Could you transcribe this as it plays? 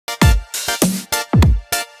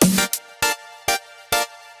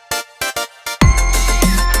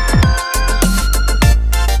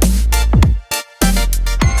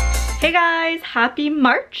Hey guys, happy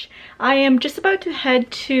March. I am just about to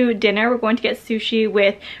head to dinner. We're going to get sushi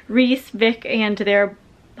with Reese, Vic, and their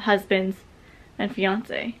husbands and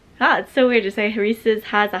fiance. It's so weird to say Reese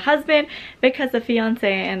has a husband, Vic has a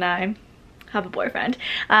fiance, and I have a boyfriend.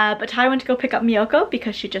 But Ty went to go pick up Miyoko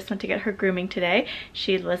because she just went to get her grooming today.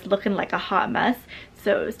 She was looking like a hot mess,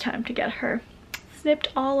 so it was time to get her snipped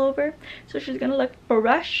all over. So she's gonna look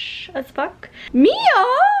fresh as fuck. Mia!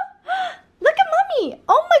 Look at mommy!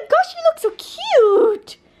 Oh my gosh, you look so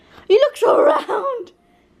cute! You look so round!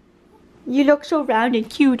 You look so round and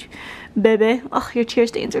cute, baby. Oh, your tear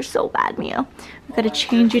stains are so bad, Mia. I've gotta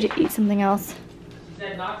change you to eat something else.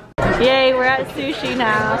 Yay, we're at sushi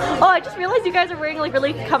now. Oh, I just realized you guys are wearing like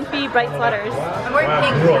really comfy, bright sweaters. I'm wearing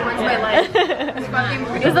pink for once in my life.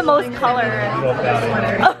 This is the most color.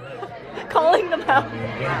 Oh, calling them out.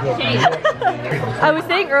 I was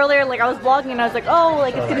saying earlier, like I was vlogging and I was like, oh,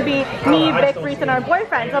 like it's gonna be me, Vic, Reese, and our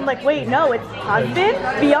boyfriends. I'm like, wait, no, it's husband,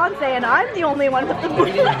 fiance, and I'm the only one with the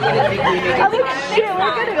boyfriend. I'm like, shit, we're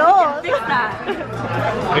gonna go. Fix that.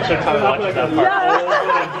 Make sure to watch that part.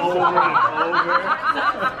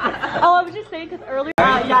 Oh, I was just saying because earlier.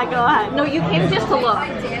 Yeah, go ahead. No, you came just to look.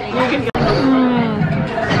 You can go.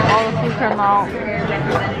 All the food come out.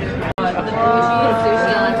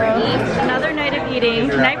 Another night of eating.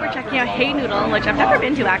 Tonight we're checking out Hey Noodle, which I've never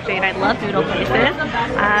been to actually, and I love noodle places.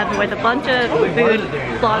 With a bunch of food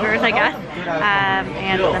bloggers, I guess.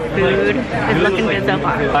 And the food is looking good so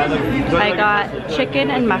far. I got chicken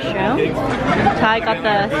and mushroom. Ty got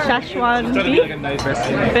the Szechuan beef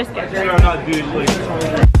biscuits.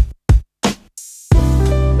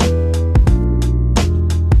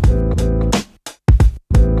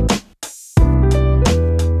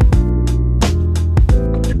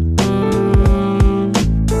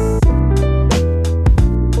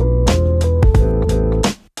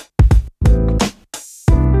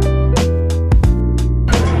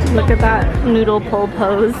 Look at that noodle pull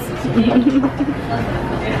pose.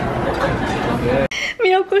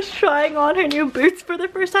 Miyoko's trying on her new boots for the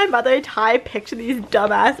first time. By the way, Ty picked these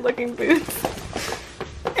dumbass looking boots.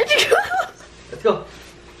 Let's go.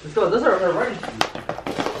 Let's go. Those are running.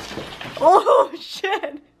 Oh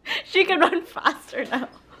shit. She can run faster now.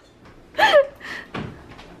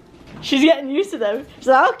 She's getting used to them. She's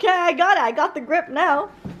like, okay, I got it. I got the grip now.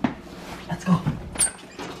 Let's go.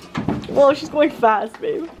 Whoa, she's going fast,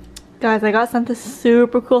 babe. Guys, I got sent this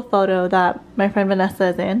super cool photo that my friend Vanessa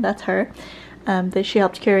is in. That's her. That she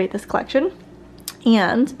helped curate this collection.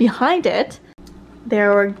 And behind it,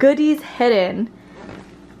 there were goodies hidden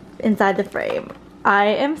inside the frame. I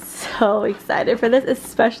am so excited for this,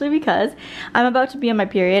 especially because I'm about to be on my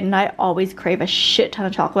period and I always crave a shit ton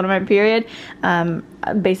of chocolate on my period.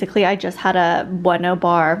 Basically, I just had a 1-0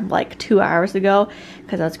 bar like 2 hours ago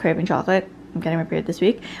because I was craving chocolate. I'm getting my period this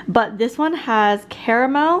week. But this one has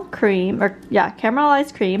caramel cream, or yeah,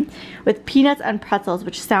 caramelized cream with peanuts and pretzels,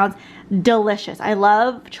 which sounds delicious. I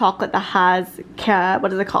love chocolate that has,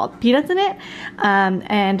 what is it called? Peanuts in it.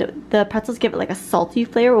 And the pretzels give it like a salty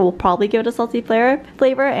flavor. We'll probably give it a salty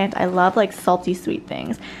flavor. And I love like salty sweet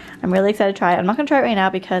things. I'm really excited to try it. I'm not gonna try it right now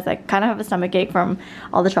because I kind of have a stomach ache from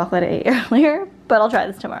all the chocolate I ate earlier, but I'll try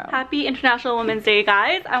this tomorrow. Happy International Women's Day,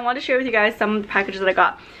 guys. I want to share with you guys some of the packages that I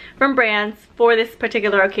got from brands for this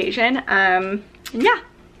particular occasion. Yeah,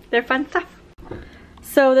 they're fun stuff.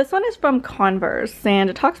 So this one is from Converse,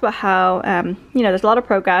 and it talks about how, you know, there's a lot of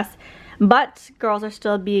progress, but girls are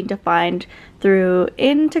still being defined through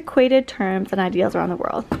antiquated terms and ideals around the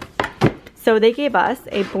world. So they gave us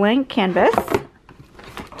a blank canvas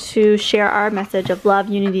to share our message of love,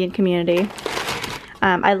 unity, and community.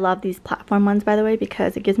 I love these platform ones, by the way,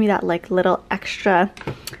 because it gives me that like little extra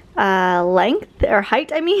length or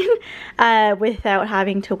height, I mean, without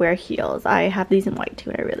having to wear heels. I have these in white too,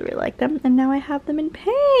 and I really, really like them. And now I have them in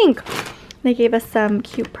pink. They gave us some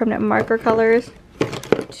cute permanent marker colors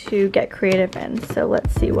to get creative in. So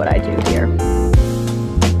let's see what I do here.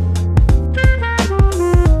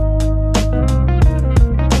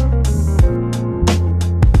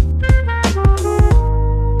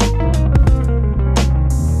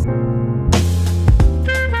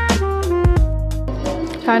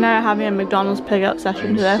 Ty and I are having a McDonald's pickup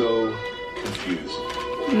session today. So confused.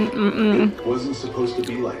 It wasn't supposed to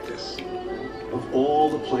be like this. Of all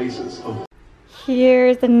the places.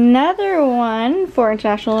 Here's another one for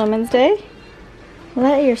International Women's Day.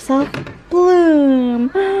 Let yourself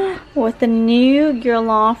bloom with the new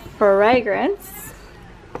Guerlain fragrance.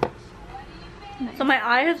 So my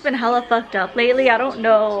eye has been hella fucked up lately. I don't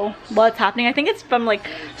know what's happening. I think it's from like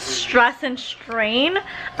stress and strain.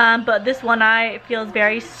 But this one eye feels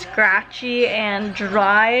very scratchy and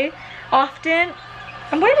dry often.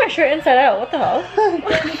 I'm wearing my shirt inside out. What the hell?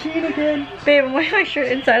 Babe, I'm wearing my shirt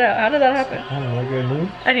inside out. How did that happen? I don't know, good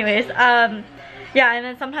move. Anyways, yeah, and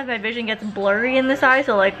then sometimes my vision gets blurry in this eye.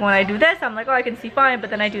 So like when I do this, I'm like, oh, I can see fine. But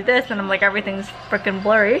then I do this and I'm like, everything's freaking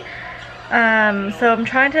blurry. So I'm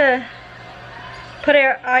trying to put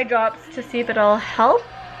eye drops to see if it'll help.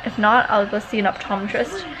 If not, I'll go see an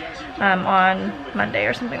optometrist on Monday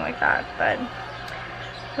or something like that. But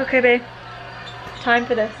okay, babe, time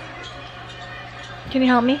for this. Can you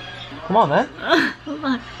help me? Come on, man. Hold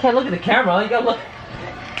on. Can't look at the camera. You gotta look.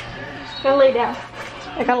 Gotta lay down.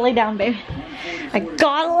 I gotta lay down, babe. I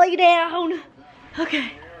gotta lay down.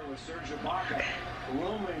 Okay.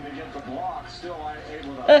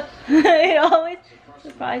 It always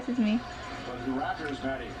surprises me.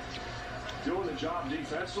 Doing the job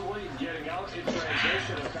defensively, getting out in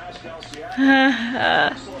transition, and Pascal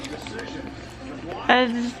Siakam.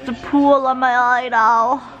 It's just the pool on my eye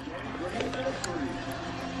now.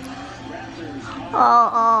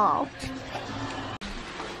 Oh.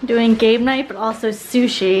 Doing game night, but also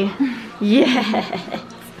sushi. Yes.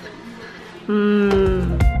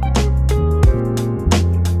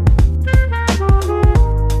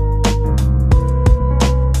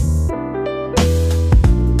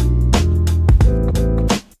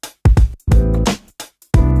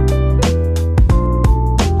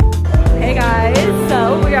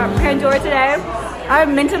 Today. I have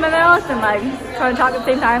mint in my mouth and like trying to talk at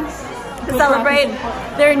the same time to celebrate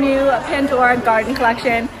their new Pandora garden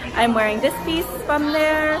collection. I'm wearing this piece from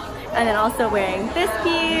there and then also wearing this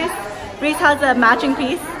piece. Reese has a matching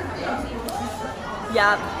piece.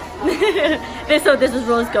 Yeah. So this is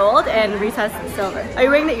rose gold and Reese has silver. Are you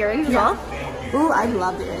wearing the earrings as well? Ooh, I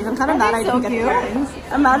love the earrings. I'm kind of mad I didn't get the earrings.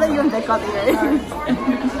 I'm mad that you and Vic got the earrings.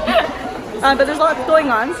 But there's a lot going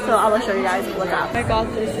on, so I'll show you guys what's up. Oh my god,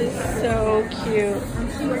 this is so cute.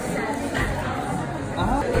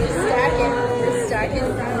 Stacking.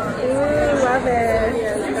 Ooh, love it.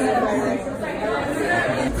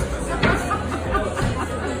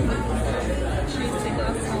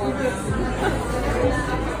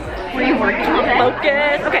 What are you working on?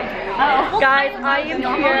 Focus. Okay. Guys, I am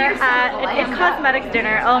here at an It Cosmetics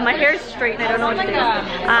dinner. Oh, my hair is straight and I don't know what to do.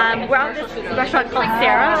 We're at this restaurant called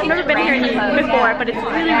Sarah. I've never been here before, but it's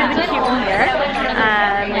really, really cute in here.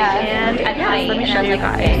 And yeah, let me show you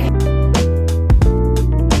guys.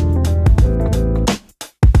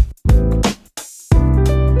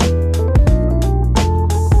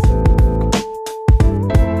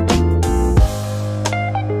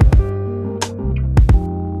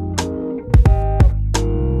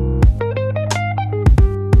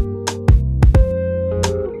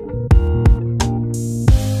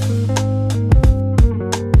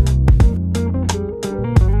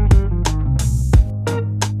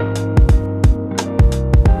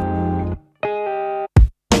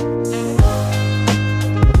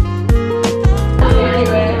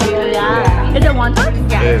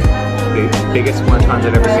 Biggest wontons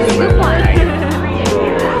I've ever seen in my life.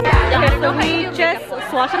 Okay, so we just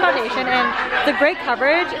swatched the foundation and it's a great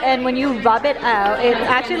coverage, and when you rub it out, it's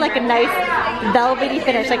actually like a nice velvety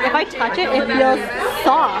finish. Like if I touch it, it feels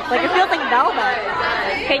soft. Like it feels like velvet.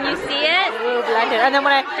 Can you see it? Ooh, blended. And then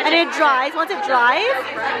it dries. Once it dries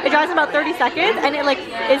in about 30 seconds, and it like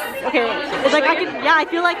is okay. It's like I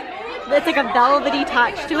feel like it's like a velvety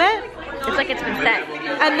touch to it. It's like it's been set.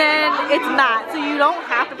 And then it's matte, so you don't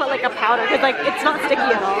have to put like a powder because like it's not sticky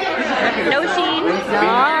at all. No sheen.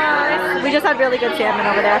 Nice. We just had really good salmon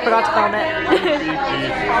over there. I forgot to film it.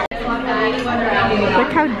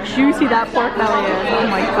 Look how juicy that pork belly is. Oh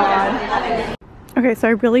my god. Okay, so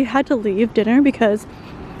I really had to leave dinner because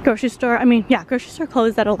grocery store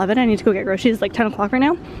closed at 11. I need to go get groceries. It's like 10 o'clock right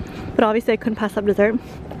now. But obviously I couldn't pass up dessert.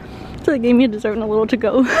 So they gave me a dessert in a little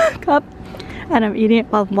to-go cup. And I'm eating it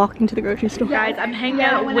while I'm walking to the grocery store. Guys, I'm hanging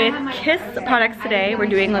out with Kiss products today. We're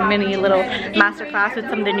doing a mini little masterclass with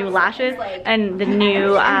some of the new lashes and the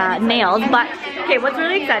new nails. But okay, what's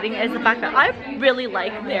really exciting is the fact that I really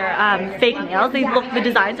like their fake nails. The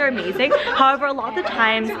designs are amazing. However, a lot of the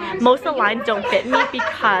times, most of the lines don't fit me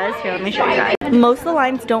because, here, let me show you guys. Most of the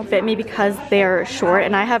lines don't fit me because they're short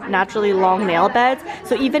and I have naturally long nail beds.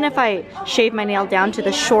 So even if I shave my nail down to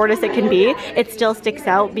the shortest it can be, it still sticks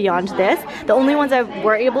out beyond this. The only ones I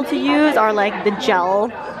were able to use are like the gel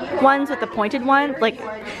ones with the pointed one. Like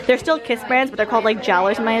they're still Kiss brands, but they're called like Gel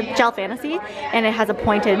or something, Gel Fantasy, and it has a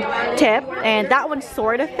pointed tip. And that one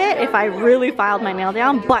sort of fit if I really filed my nail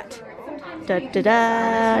down, but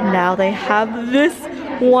now they have this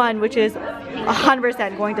one, which is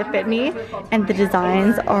 100% going to fit me, and the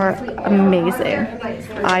designs are amazing.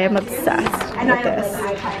 I am obsessed with this.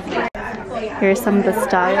 Here's some of the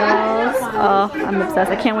styles. Oh, I'm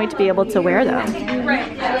obsessed. I can't wait to be able to wear them. Wait,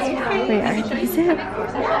 is it?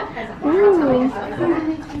 Ooh.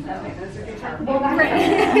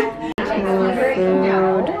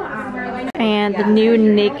 Food. And the new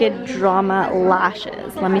Naked Drama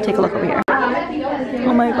lashes. Let me take a look over here.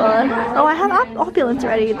 Oh my god. Oh, I have opulence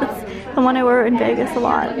already. That's the one I wore in Vegas a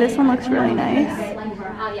lot. This one looks really nice.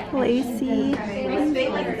 Lacy.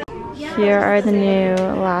 Here are the new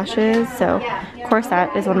lashes. So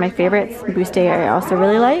Corset is one of my favorites. Buste I also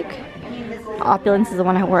really like. Opulence is the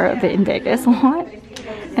one I wore in Vegas a lot.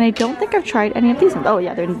 And I don't think I've tried any of these ones. Oh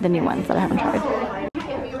yeah, they're the new ones that I haven't tried.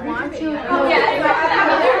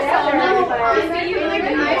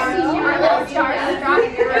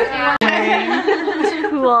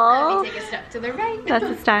 Cool. Take a step to the right. That's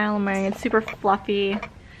the style I'm wearing. It's super fluffy.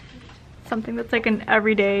 Something that's like an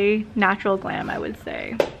everyday natural glam, I would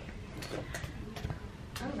say.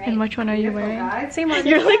 And which one are you wearing? Same one.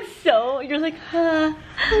 You're like same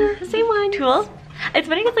one. Cool. It's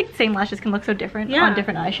funny because like same lashes can look so different on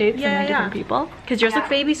different eye shapes and different people. Because yours look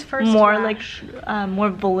baby's first more lash. like more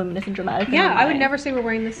voluminous and dramatic. Yeah, I would never say we're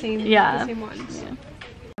wearing the same ones.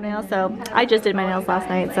 Nails, so I just did my nails last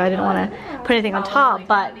night, so I didn't want to put anything on top,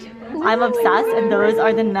 but I'm obsessed, and those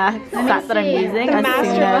are the next sets that I'm using as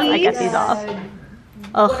soon as I get these off.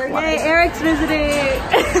 Oh, Yay, Eric's visiting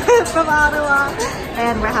from Ottawa,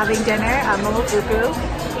 and we're having dinner at Momofuku.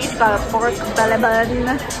 He's got a pork belly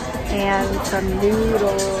bun and some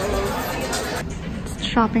noodles. it's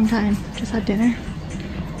shopping time. Just had dinner.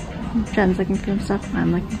 Jen's looking for some stuff.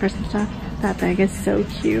 I'm looking for some stuff. That bag is so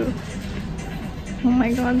cute. Oh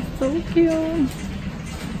my god, so cute.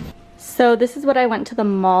 So this is what I went to the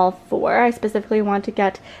mall for. I specifically want to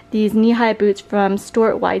get these knee-high boots from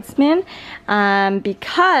Stuart Weitzman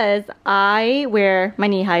because I wear my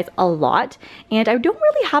knee-highs a lot and I don't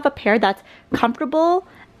really have a pair that's comfortable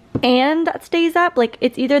and that stays up. Like,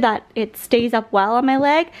 it's either that it stays up well on my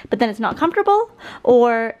leg but then it's not comfortable,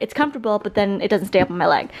 or it's comfortable but then it doesn't stay up on my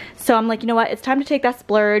leg. So I'm like, you know what, it's time to take that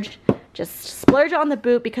splurge. Just splurge on the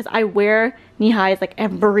boot because I wear knee highs like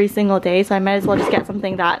every single day, so I might as well just get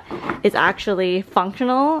something that is actually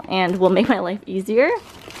functional and will make my life easier.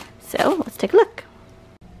 So let's take a look.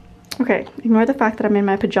 Okay, ignore the fact that I'm in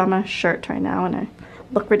my pajama shirt right now and I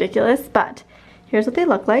look ridiculous, but here's what they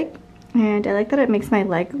look like. And I like that it makes my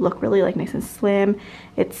leg look really like nice and slim.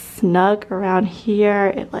 It's snug around here.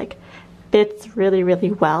 It like fits really,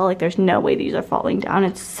 really well. Like there's no way these are falling down.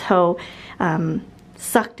 It's so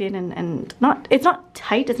sucked in and it's not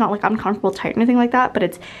tight. It's not like uncomfortable tight or anything like that, but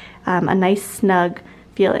it's a nice snug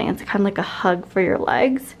feeling. It's kind of like a hug for your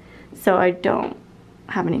legs. So I don't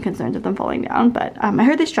have any concerns of them falling down, but I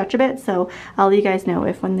heard they stretch a bit, so I'll let you guys know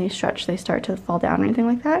if when they stretch they start to fall down or anything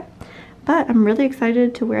like that. But I'm really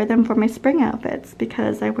excited to wear them for my spring outfits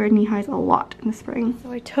because I wear knee highs a lot in the spring.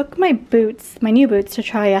 So I took my boots, my new boots, to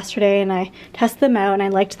try yesterday and I tested them out and I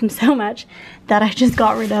liked them so much that I just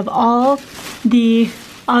got rid of all the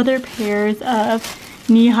other pairs of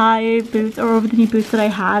knee-high boots or over-the-knee boots that I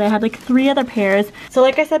had. I had like 3 other pairs. So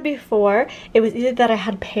like I said before, it was either that I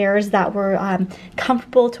had pairs that were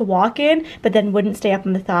comfortable to walk in but then wouldn't stay up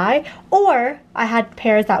on the thigh, or I had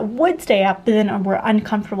pairs that would stay up but then were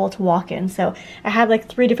uncomfortable to walk in. So I had like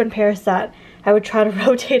 3 different pairs that I would try to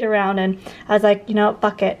rotate around, and I was like, you know,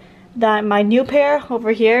 fuck it. My new pair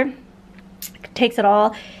over here takes it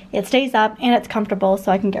all. It stays up and it's comfortable,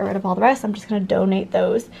 so I can get rid of all the rest. I'm just gonna donate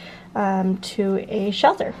those to a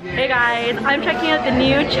shelter. Hey guys, I'm checking out the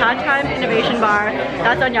new Chat Time Innovation Bar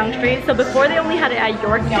that's on Yonge Street. So before they only had it at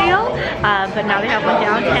Yorkdale, but now they have one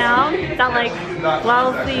downtown. It's not like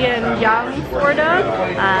Wellesley and Young sort of.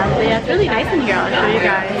 But yeah, it's really nice in here. I'll show you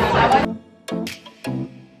guys.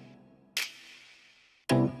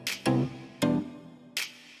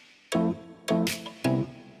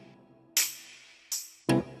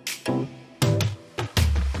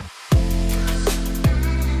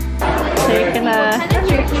 Taking a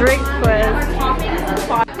drink quiz.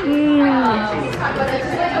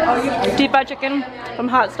 Deep fried chicken from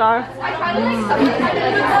Hot Star.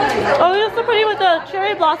 Oh, it's so pretty with the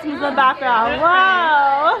cherry blossoms in the background.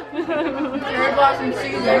 Wow! Cherry blossom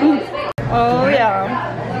season. Oh yeah.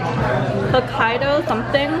 Hokkaido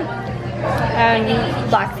something and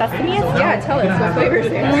black sesame. Yeah, tell us what flavors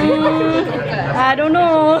there. I don't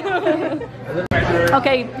know.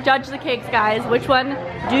 Okay, judge the cakes, guys. Which one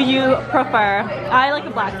do you prefer? I like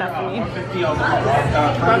the black sesame.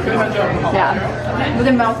 Yeah. With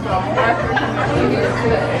a mouthful.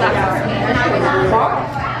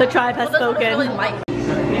 The tribe has spoken. And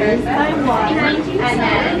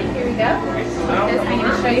then, here we go. I'm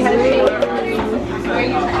going to show you how to shake.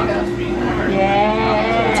 Yeah.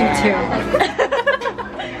 Two.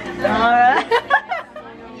 Alright.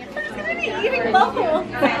 It's gonna be eating bubbles.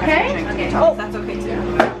 Okay? Oh, that's okay too.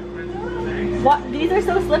 What? These are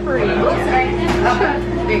so slippery. There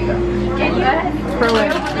you go.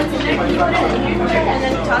 Berlin.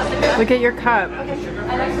 Look at your cup.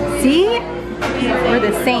 See? We're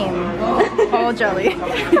the same. All jelly.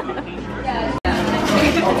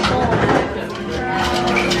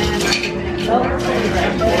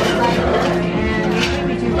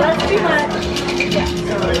 That's too much.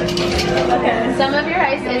 Okay. Some of your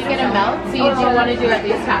ice is gonna melt, so you do want to do at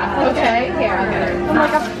least half. Okay? Here, I'll get it. I'm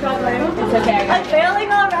like, I'm struggling. It's okay. I'm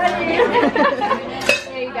failing already.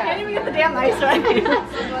 There you I go. can't even get the damn ice right.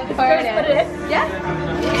 Pour it in. Yeah.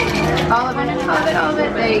 All of it, all of it, all of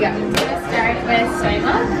it. There you go. I'm gonna start with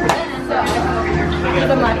Sima. So, Keep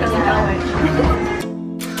them left as a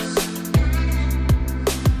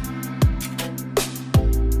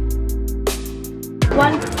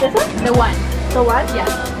One, this one? the one. The one? Yes.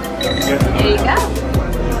 There you go.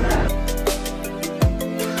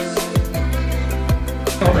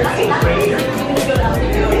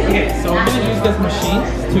 Okay, so we're gonna use this machine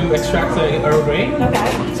to extract the Earl Grey. Okay.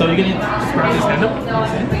 So you're gonna just grab this handle.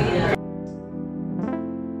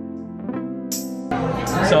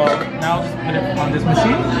 So now just put it on this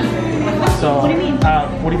machine. So What do you mean?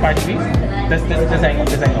 45 degrees. This angle, this angle,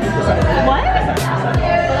 this side. What? This side, this side.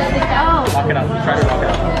 Oh. Lock it up. Try to lock it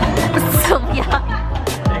up. Sylvia.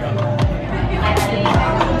 There you go.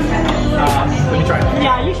 Let me try it.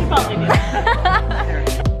 Yeah, you should probably do that.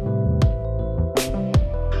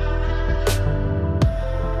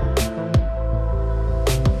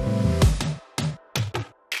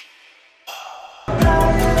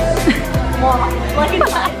 Like in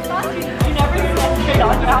science class, you never step straight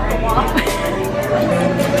on, you have to walk.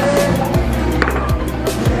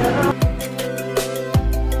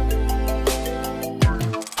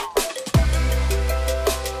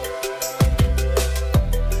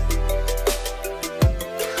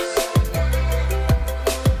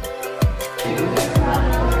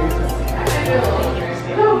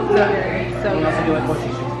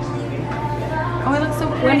 Oh, it looks so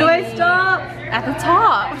pretty. When do I stop? At the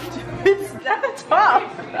top. It's at the top.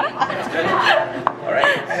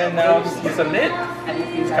 Alright, and then now just use a lid.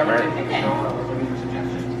 Just cover it.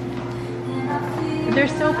 They're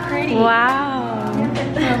so pretty. Wow.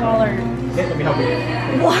 Okay, let me help you.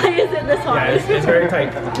 Why is it this hard? Yeah, it's very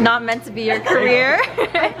tight. Not meant to be your career.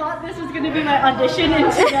 I thought this was going to be my audition into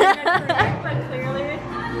my career, but clearly it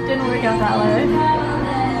didn't work out that way.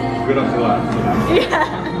 We don't do that.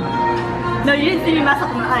 Yeah. No, you didn't see me mess up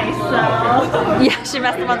on the ice, so. Yeah, she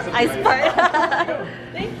messed up on the ice part.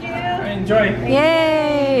 Thank you. Enjoy.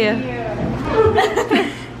 Yay.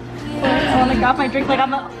 I want to grab my drink like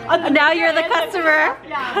I'm a. Now you're the customer.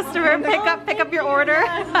 Yeah. Customer, pick up your order.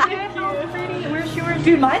 Where's yours?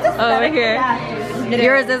 Dude, mine's is Over here.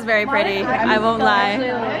 Yours is very pretty. I won't lie.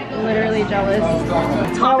 Literally jealous.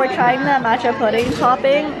 Oh, we're trying the matcha pudding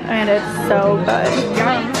topping, and it's so good.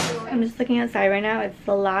 Yum. I'm just looking outside right now. It's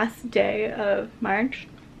the last day of March,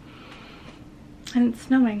 and it's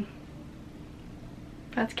snowing.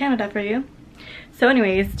 That's Canada for you. So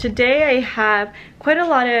anyways, today I have quite a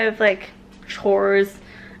lot of like chores,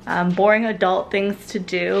 boring adult things to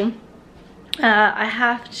do. I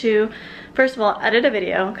have to, first of all, edit a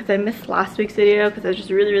video because I missed last week's video because I was just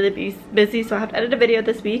really busy, so I have to edit a video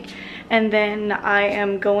this week, and then I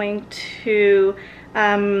am going to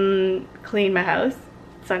clean my house.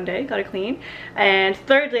 Sunday, gotta clean. And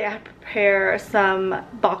thirdly, I have to prepare some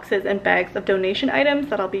boxes and bags of donation items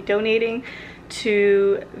that I'll be donating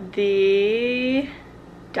to the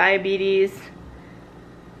diabetes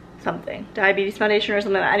foundation or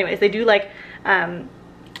something like that. Anyways, they do like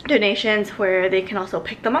donations where they can also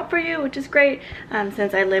pick them up for you, which is great.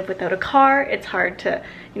 Since I live without a car, it's hard to,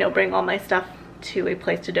 you know, bring all my stuff to a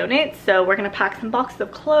place to donate. So we're gonna pack some boxes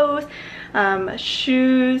of clothes,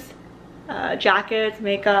 shoes, jackets,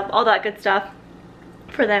 makeup, all that good stuff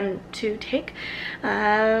for them to take.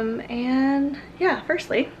 And yeah,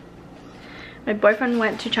 firstly, my boyfriend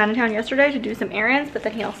went to Chinatown yesterday to do some errands, but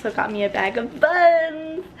then he also got me a bag of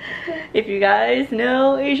buns. If you guys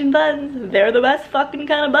know Asian buns, they're the best fucking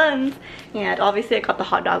kind of buns. And obviously I got the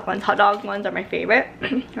hot dog ones. Hot dog ones are my favorite.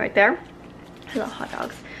 Right there. I love hot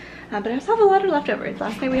dogs. But I also have a lot of leftovers.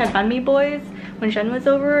 Last night we had banh mi boys when Jen was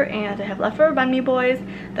over, and I have leftover banh mi boys.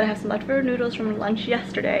 Then I have some leftover noodles from lunch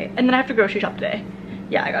yesterday, and then I have to grocery shop today.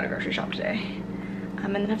 Yeah, I gotta grocery shop today.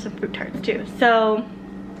 And then I have some fruit tarts too. So, I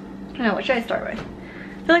don't know, what should I start with? I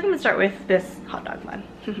feel like I'm gonna start with this hot dog bun.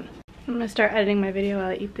 I'm gonna start editing my video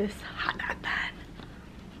while I eat this hot dog bun.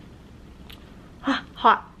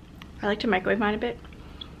 hot. I like to microwave mine a bit,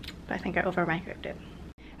 but I think I over microwaved it.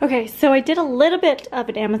 Okay, so I did a little bit of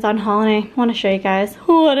an Amazon haul and I want to show you guys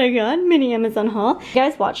what I got. Mini Amazon haul. You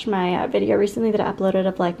guys watched my video recently that I uploaded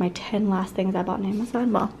of like my 10 last things I bought on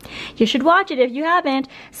Amazon. Well, you should watch it if you haven't.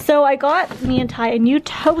 So I got me and Ty a new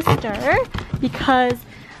toaster because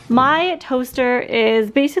my toaster is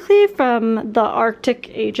basically from the Arctic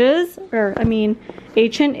ages, or I mean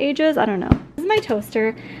ancient ages, I don't know. This is my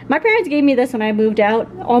toaster. My parents gave me this when I moved out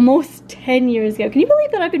almost 10 years ago. Can you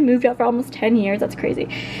believe that I've been moved out for almost 10 years? That's crazy.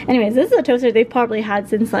 Anyways, this is a toaster they've probably had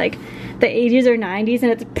since like the 80s or 90s,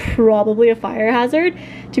 and it's probably a fire hazard.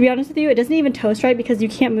 To be honest with you, it doesn't even toast right because you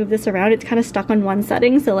can't move this around. It's kind of stuck on one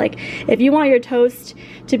setting. So like if you want your toast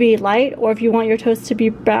to be light or if you want your toast to be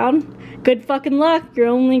brown, good fucking luck, you're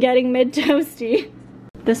only getting mid-toasty.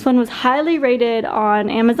 This one was highly rated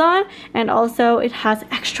on Amazon, and also it has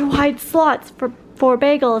extra wide slots for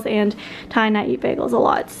bagels, and Ty and I eat bagels a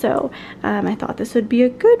lot, so I thought this would be a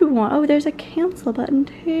good one. Oh, there's a cancel button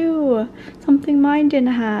too. Something mine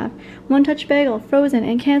didn't have. One touch bagel, frozen,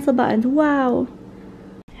 and cancel buttons. Wow.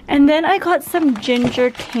 And then I got some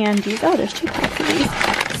ginger candies. Oh, there's 2 packs of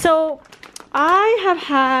these. So I have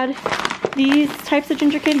had these types of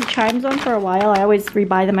ginger candy chimes on for a while. I always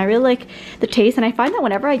rebuy them. I really like the taste, and I find that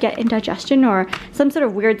whenever I get indigestion or some sort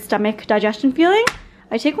of weird stomach digestion feeling,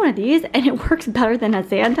 I take one of these and it works better than a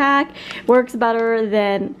Zantac, works better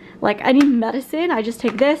than like any medicine. I just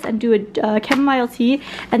take this and do a chamomile tea,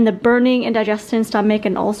 and the burning, indigestion, stomach,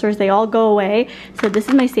 and ulcers, they all go away. So this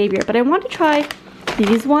is my savior. But I want to try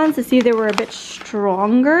these ones to see if they were a bit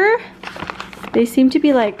stronger. They seem to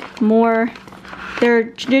be like more, they're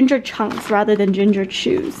ginger chunks rather than ginger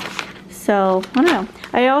chews. So, I don't know.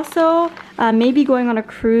 I also may be going on a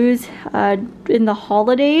cruise in the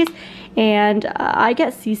holidays, and I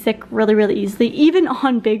get seasick really easily. Even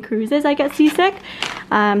on big cruises, I get seasick.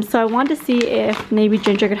 So I want to see if maybe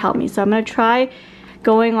ginger could help me. So I'm gonna try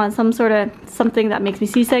going on some sort of something that makes me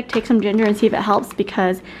seasick, take some ginger and see if it helps,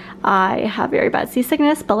 because I have very bad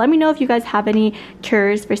seasickness. But let me know if you guys have any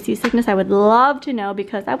cures for seasickness. I would love to know,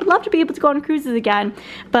 because I would love to be able to go on cruises again.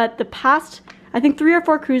 But the past, I think 3 or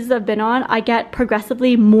 4 cruises I've been on, I get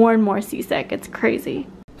progressively more and more seasick. It's crazy.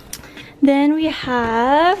 Then we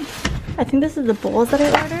have, I think this is the bowls that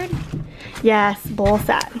I ordered. Yes, bowl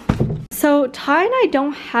set. So Ty and I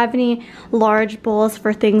don't have any large bowls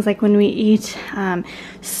for things like when we eat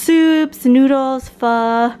soups, noodles,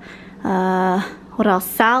 pho, what else,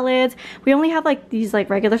 salads. We only have like these like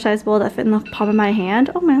regular size bowls that fit in the palm of my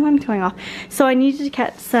hand. Oh, my alarm's going off. So I needed to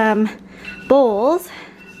get some bowls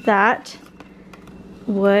that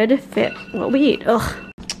would fit what we eat.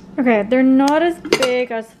 Ugh. Okay, they're not as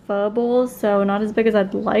big as pho bowls, so not as big as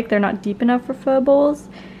I'd like. They're not deep enough for pho bowls.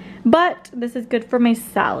 But this is good for my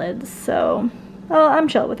salads, so I'm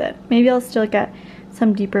chill with it. Maybe I'll still get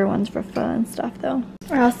some deeper ones for pho and stuff though.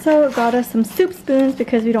 I also got us some soup spoons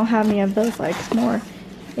because we don't have any of those like more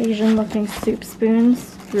Asian looking soup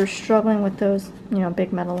spoons. We were struggling with those, you know,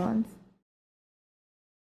 big metal ones.